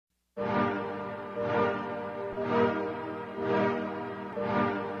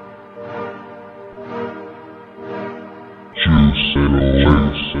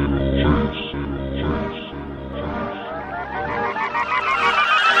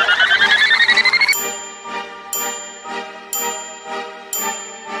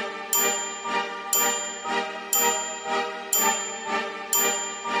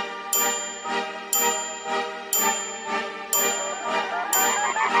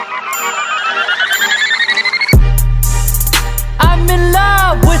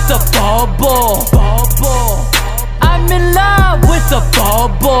bubble. I'm in love with the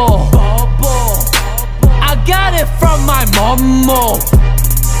bubble. I got it from my mama.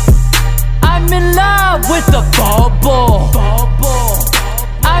 I'm in love with the bubble.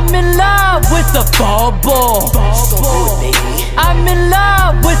 I'm in love with the bubble. So good, baby. I'm in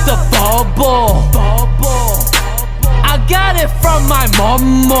love with the bubble. I got it from my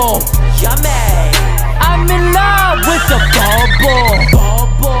mama. Yummy. I'm in love with the bubble.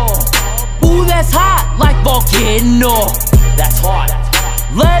 Ooh, that's hot like volcano. That's hot.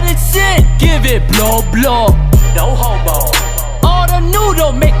 Let it sit, give it blow blow. No homo. All the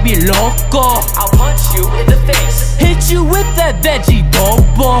noodle make me loco. I'll punch you in the face. Hit you with that veggie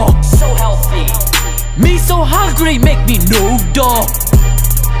bobo. So healthy. Me so hungry, make me noodle.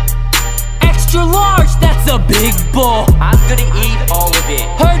 Extra large, that's a big bowl. I'm gonna eat all of it.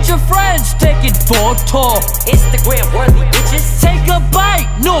 Heard your friends taking photo. Instagram worthy bitches. Take a bite,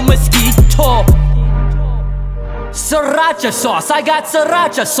 no mosquito. Sriracha sauce, I got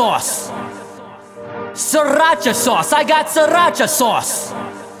sriracha sauce. Sriracha sauce, I got sriracha sauce.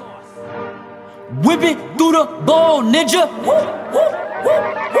 Whip it through the bowl, ninja.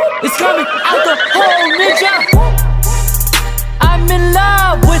 It's coming out the hole, ninja. I'm in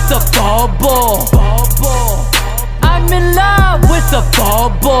love with the bubble. I'm in love with the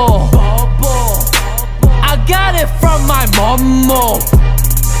bubble. I got it from my mama.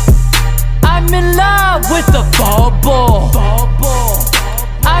 I'm in love with the bubble.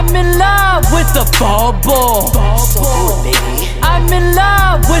 I'm in love with the bubble. So good, baby. I'm in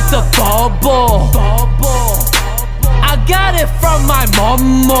love with the bubble. I got it from my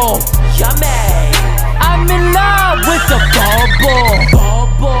mama. Yummy. I'm in love with the bubble.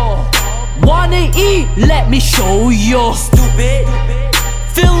 Wanna eat? Let me show you. Stupid.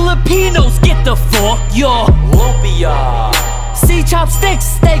 Filipinos get the fuck, yo. Lumpia. See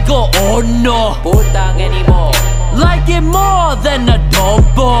chopsticks, they go oh no. Putang anymore. Like it more than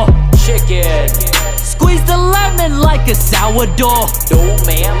adobo. Chicken. Squeeze the lemon like a sourdough. No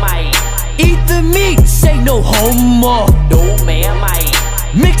man might. Eat the meat, say no homo. No man might.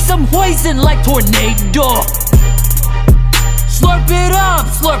 Mix some poison like tornado. Slurp it up,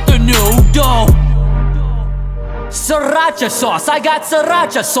 slurp the noodle. Sriracha sauce, I got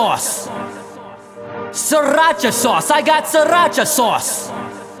sriracha sauce. Sriracha sauce, I got sriracha sauce.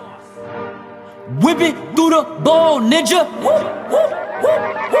 Whip it through the bowl, ninja.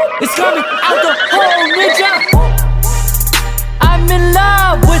 It's coming out the hole, ninja. I'm in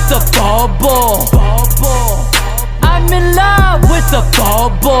love with the bubble. I'm in love with the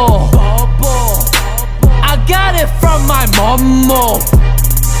bubble. I got it from my mama.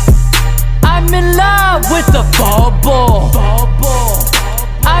 I'm in love with the bubble.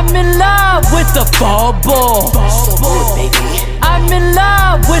 I'm in love with the bubble. So good, baby. I'm in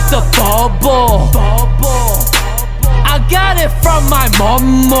love with the bubble. I got it from my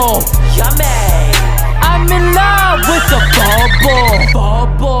mama. Yummy. I'm in love with the bubble.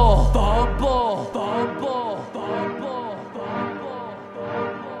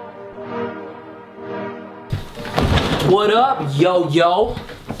 What up, yo?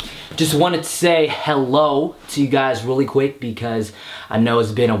 Just wanted to say hello to you guys really quick because I know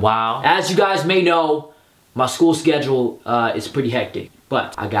it's been a while. As you guys may know, my school schedule is pretty hectic,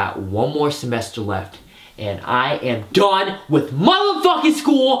 but I got one more semester left and I am done with motherfucking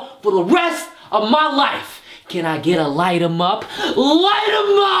school for the rest of my life. Can I get a light 'em up? Light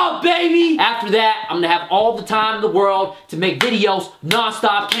 'em up, baby! After that, I'm gonna have all the time in the world to make videos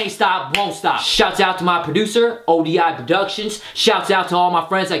non-stop, can't stop, won't stop. Shouts out to my producer, ODI Productions. Shouts out to all my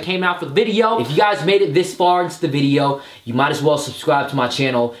friends that came out for the video. If you guys made it this far into the video, you might as well subscribe to my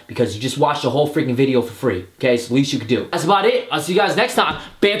channel because you just watched the whole freaking video for free. Okay, it's the least you could do. That's about it. I'll see you guys next time.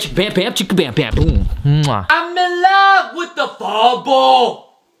 Bam, chicka, bam, bam, chicka, bam, bam, boom. Mwah. I'm in love with the bubble.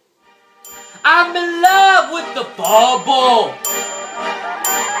 I'm in love with the bubble.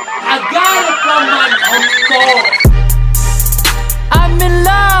 I got it from my uncle. I'm in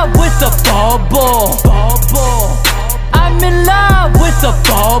love with the bubble. I'm in love with the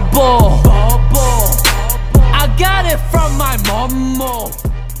bubble. I got it from my mama.